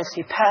forbearance,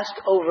 he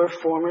passed over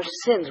former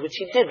sins, which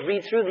he did.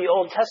 Read through the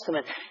Old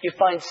Testament. You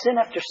find sin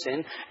after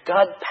sin,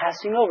 God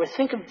passing over.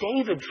 Think of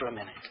David for a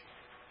minute.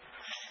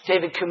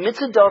 David commits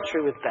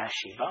adultery with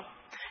Bathsheba.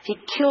 He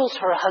kills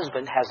her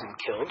husband, has him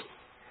killed.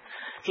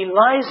 He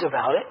lies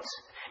about it.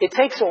 It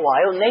takes a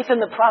while. Nathan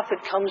the prophet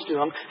comes to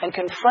him and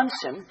confronts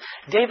him.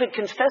 David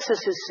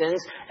confesses his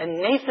sins, and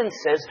Nathan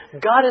says,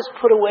 God has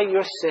put away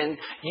your sin.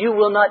 You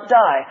will not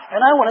die.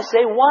 And I want to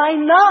say, why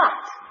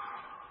not?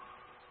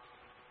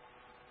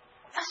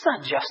 That's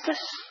not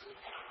justice.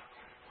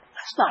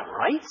 That's not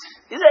right,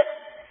 is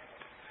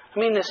it? I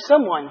mean, if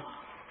someone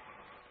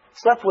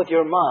slept with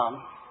your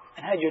mom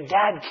and had your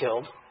dad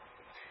killed,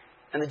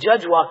 and the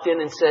judge walked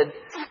in and said,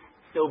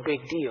 no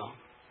big deal.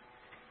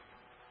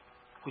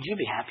 Would you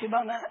be happy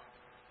about that?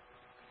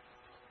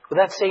 Would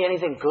that say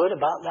anything good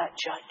about that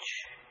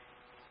judge?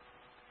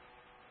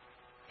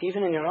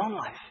 Even in your own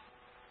life,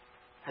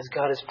 as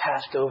God has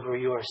passed over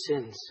your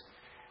sins,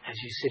 as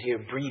you sit here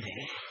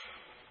breathing,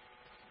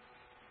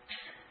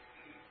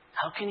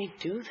 how can He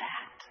do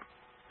that?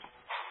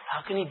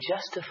 How can He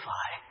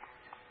justify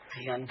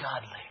the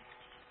ungodly?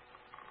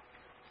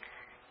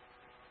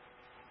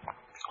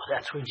 Well,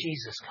 that's where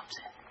Jesus comes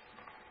in.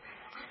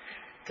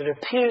 There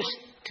appears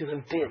to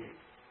have been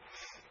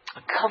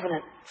a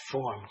covenant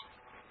formed,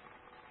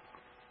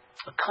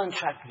 a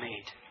contract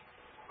made,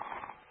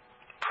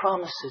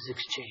 promises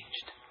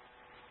exchanged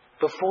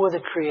before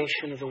the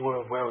creation of the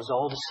world, where it was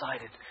all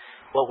decided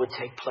what would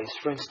take place.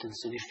 For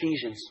instance, in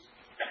Ephesians,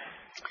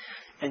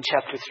 in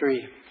chapter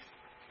 3,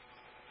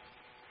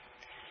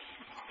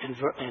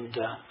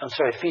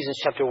 Ephesians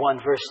chapter 1,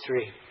 verse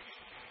 3.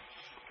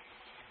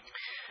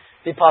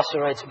 The apostle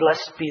writes,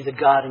 "Blessed be the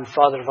God and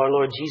Father of our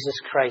Lord Jesus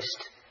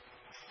Christ,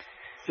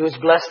 who has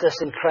blessed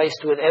us in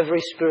Christ with every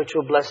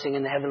spiritual blessing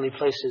in the heavenly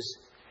places,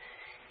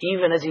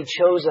 even as He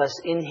chose us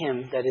in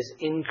Him," that is,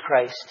 in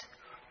Christ.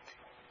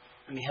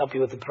 Let me help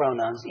you with the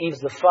pronouns. Even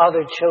the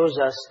Father chose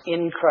us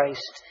in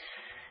Christ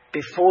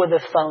before the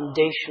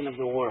foundation of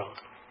the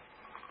world.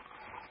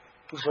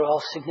 Those are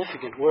all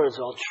significant words,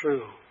 all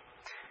true.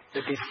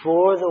 That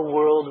before the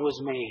world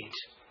was made,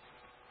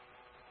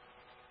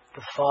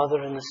 the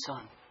Father and the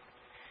Son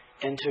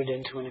entered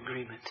into an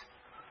agreement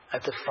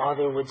that the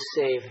Father would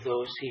save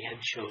those He had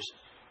chosen.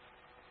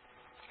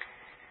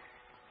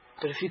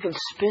 But if you can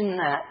spin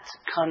that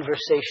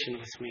conversation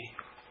with me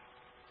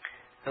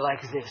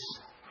like this.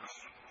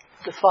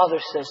 The Father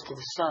says to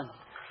the Son,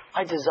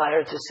 "I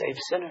desire to save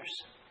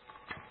sinners."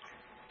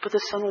 But the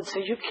Son would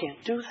say, "You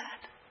can't do that.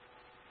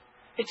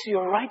 It's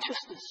your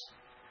righteousness.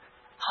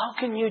 How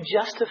can you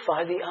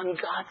justify the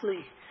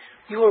ungodly?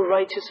 You are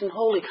righteous and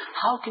holy.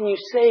 How can you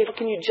save? How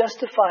can you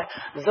justify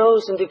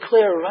those and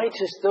declare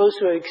righteous those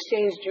who have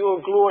exchanged your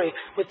glory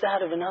with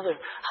that of another?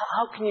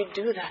 How can you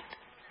do that?"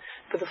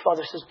 But the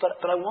Father says,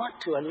 but I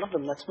want to. I love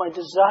them. That's my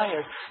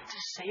desire to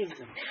save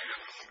them.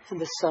 And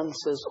the Son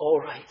says, "All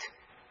right.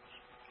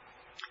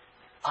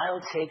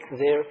 I'll take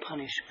their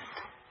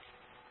punishment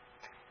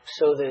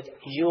so that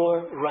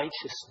your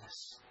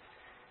righteousness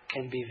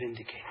can be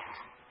vindicated.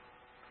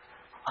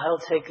 I'll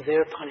take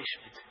their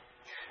punishment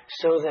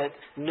so that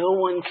no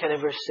one can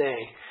ever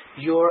say,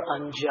 'You're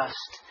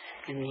unjust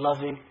in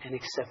loving and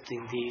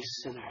accepting these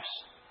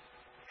sinners.'"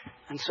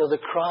 And so the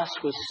cross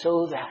was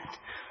so that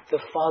the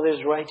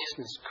Father's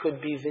righteousness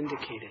could be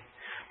vindicated.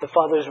 The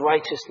Father's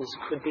righteousness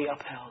could be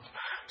upheld,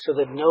 so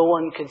that no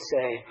one could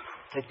say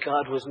that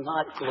God was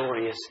not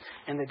glorious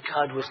and that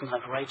God was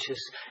not righteous.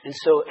 And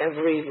so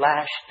every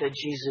lash that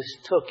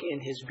Jesus took in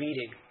His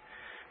beating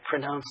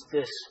pronounced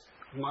this: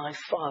 "My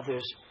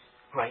Father's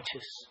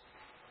righteous.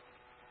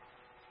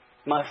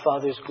 My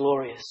Father's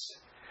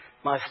glorious.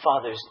 My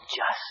Father's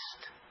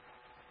just."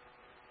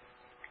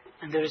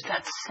 And there is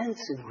that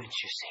sense in which,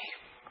 you see,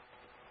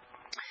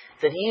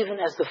 that even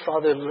as the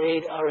Father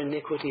laid our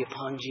iniquity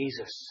upon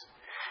Jesus,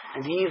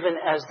 and even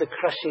as the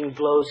crushing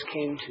blows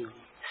came to Him,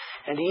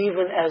 and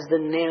even as the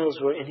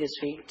nails were in His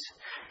feet,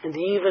 and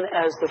even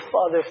as the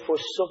Father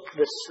forsook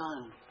the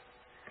Son,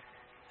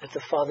 that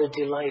the Father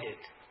delighted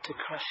to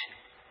crush Him.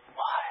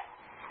 Why?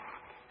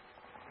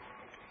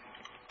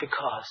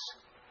 Because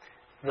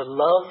the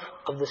love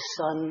of the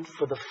Son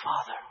for the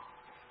Father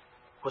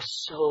was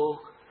so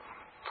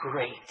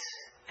great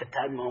at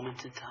that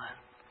moment in time.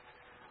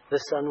 The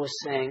Son was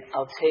saying,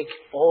 "I'll take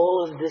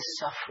all of this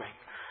suffering.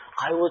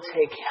 I will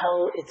take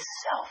hell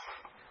itself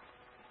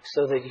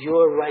so that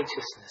your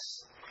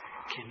righteousness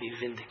can be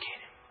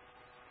vindicated."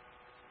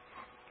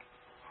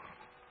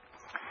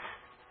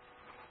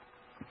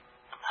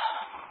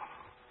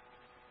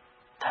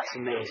 That's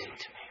amazing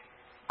to me.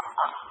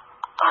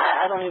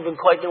 I don't even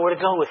quite know where to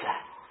go with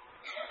that,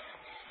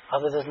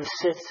 other than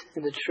sit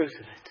in the truth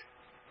of it.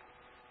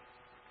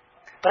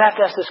 But I have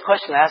to ask this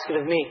question. I ask it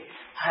of me.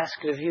 I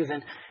ask it of you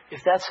then.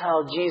 If that's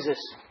how Jesus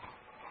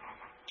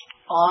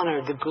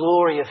honored the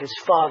glory of His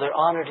Father,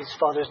 honored His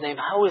Father's name,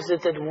 how is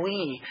it that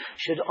we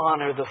should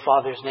honor the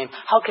Father's name?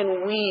 How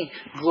can we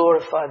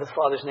glorify the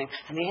Father's name?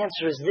 And the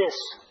answer is this: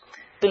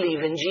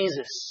 believe in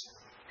Jesus.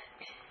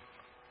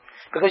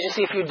 Because you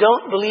see, if you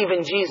don't believe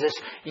in Jesus,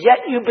 yet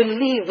you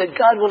believe that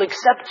God will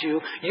accept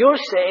you, you're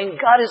saying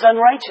God is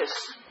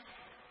unrighteous.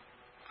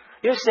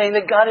 You're saying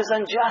that God is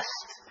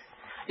unjust.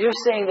 You're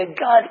saying that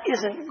God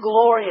isn't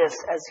glorious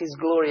as He's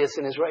glorious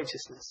in His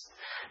righteousness.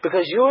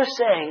 Because you're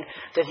saying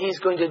that He's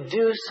going to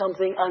do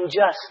something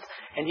unjust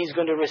and He's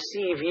going to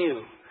receive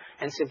you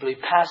and simply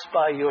pass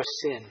by your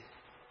sin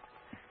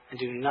and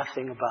do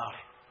nothing about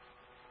it.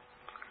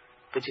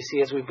 But you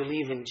see, as we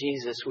believe in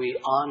Jesus, we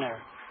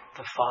honor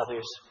the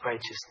Father's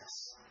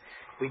righteousness.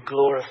 We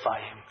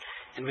glorify Him.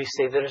 And we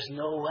say there is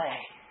no way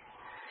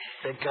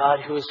that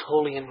God, who is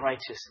holy and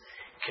righteous,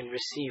 can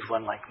receive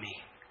one like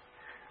me.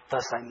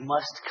 Thus I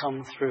must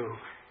come through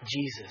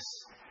Jesus,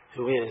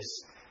 who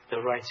is the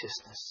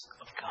righteousness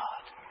of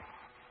God.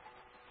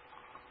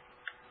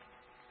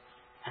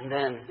 And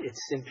then it's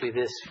simply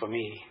this for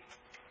me: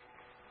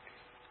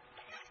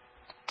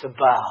 to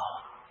bow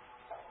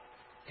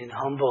in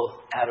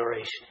humble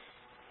adoration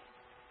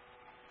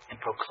and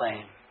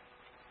proclaim,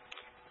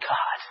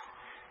 God,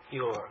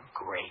 you're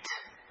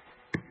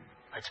great.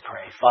 Let's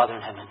pray. Father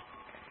in heaven,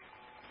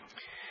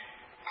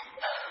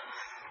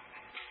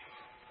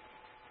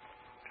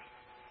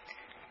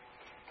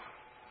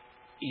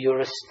 you're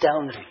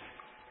astounding.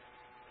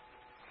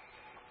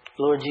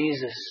 Lord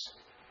Jesus,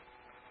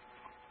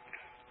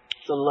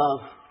 the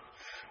love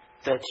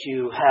that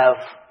you have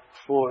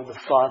for the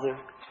Father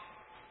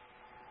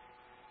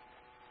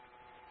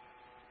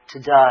to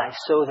die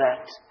so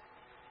that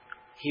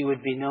he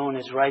would be known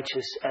as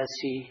righteous as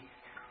he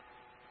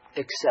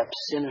accepts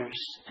sinners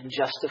and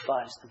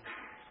justifies them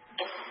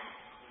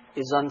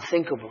is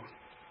unthinkable.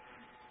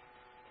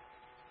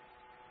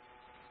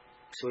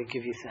 So we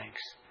give you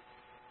thanks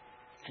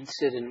and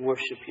sit and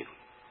worship you.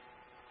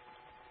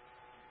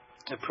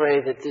 I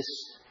pray that this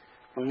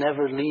will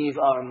never leave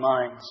our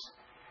minds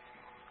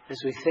as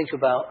we think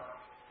about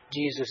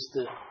Jesus,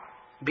 the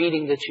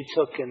beating that you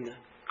took and the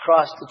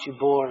cross that you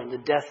bore and the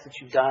death that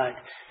you died.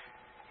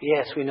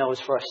 Yes, we know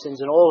it's for our sins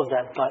and all of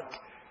that, but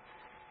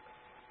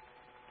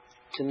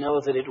to know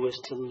that it was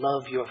to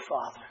love your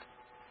Father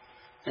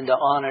and to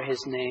honor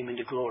his name and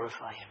to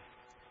glorify him.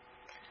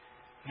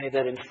 May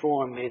that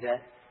inform, may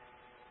that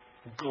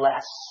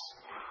bless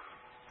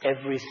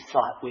every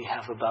thought we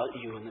have about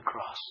you and the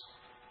cross.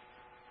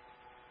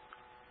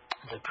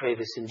 And I pray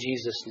this in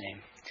Jesus'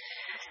 name.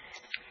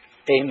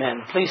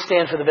 Amen. Please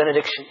stand for the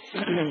benediction.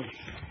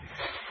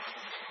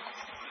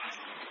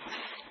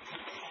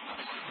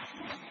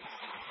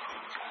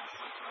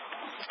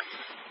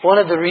 One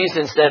of the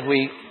reasons that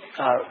we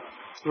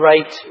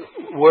write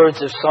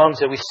words of songs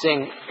that we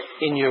sing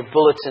in your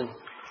bulletin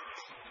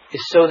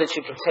is so that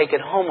you can take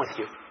it home with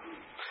you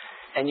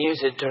and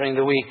use it during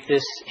the week.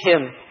 This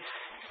hymn,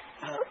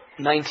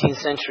 19th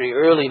century,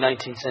 early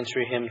 19th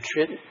century hymn,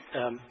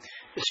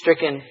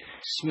 Stricken,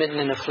 Smitten,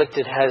 and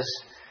Afflicted, has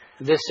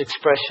this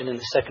expression in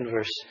the second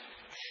verse.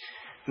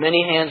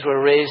 Many hands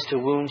were raised to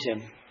wound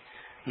him,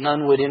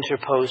 none would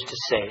interpose to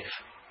save.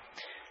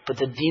 But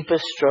the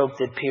deepest stroke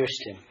that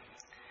pierced him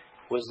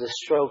was the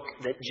stroke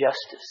that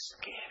justice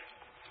gave.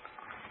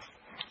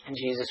 And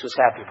Jesus was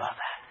happy about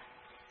that.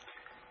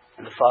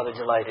 And the Father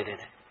delighted in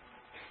it.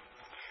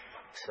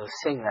 So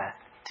sing that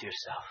to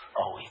yourself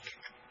all week,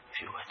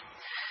 if you would.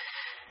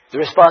 The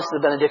response to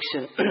the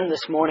benediction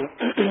this morning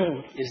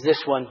is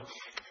this one.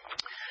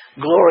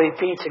 Glory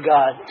be to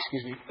God.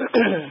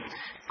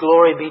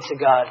 Glory be to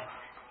God.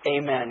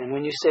 Amen. And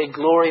when you say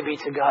glory be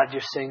to God,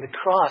 you're saying the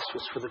cross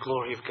was for the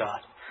glory of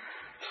God.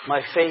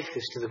 My faith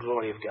is to the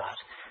glory of God.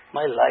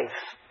 My life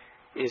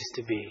is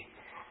to be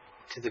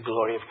to the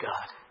glory of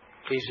God.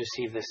 Please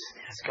receive this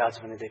as God's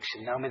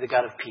benediction. Now may the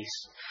God of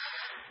peace,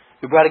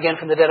 who brought again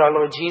from the dead our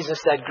Lord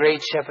Jesus, that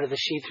great shepherd of the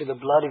sheep, through the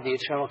blood of the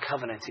eternal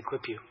covenant,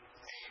 equip you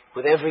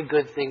with every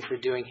good thing for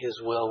doing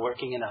his will,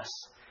 working in us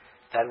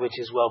that which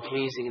is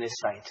well-pleasing in his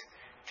sight,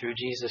 through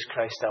Jesus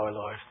Christ our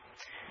Lord.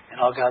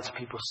 And all God's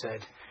people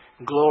said,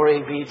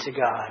 Glory be to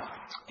God.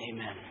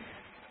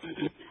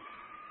 Amen.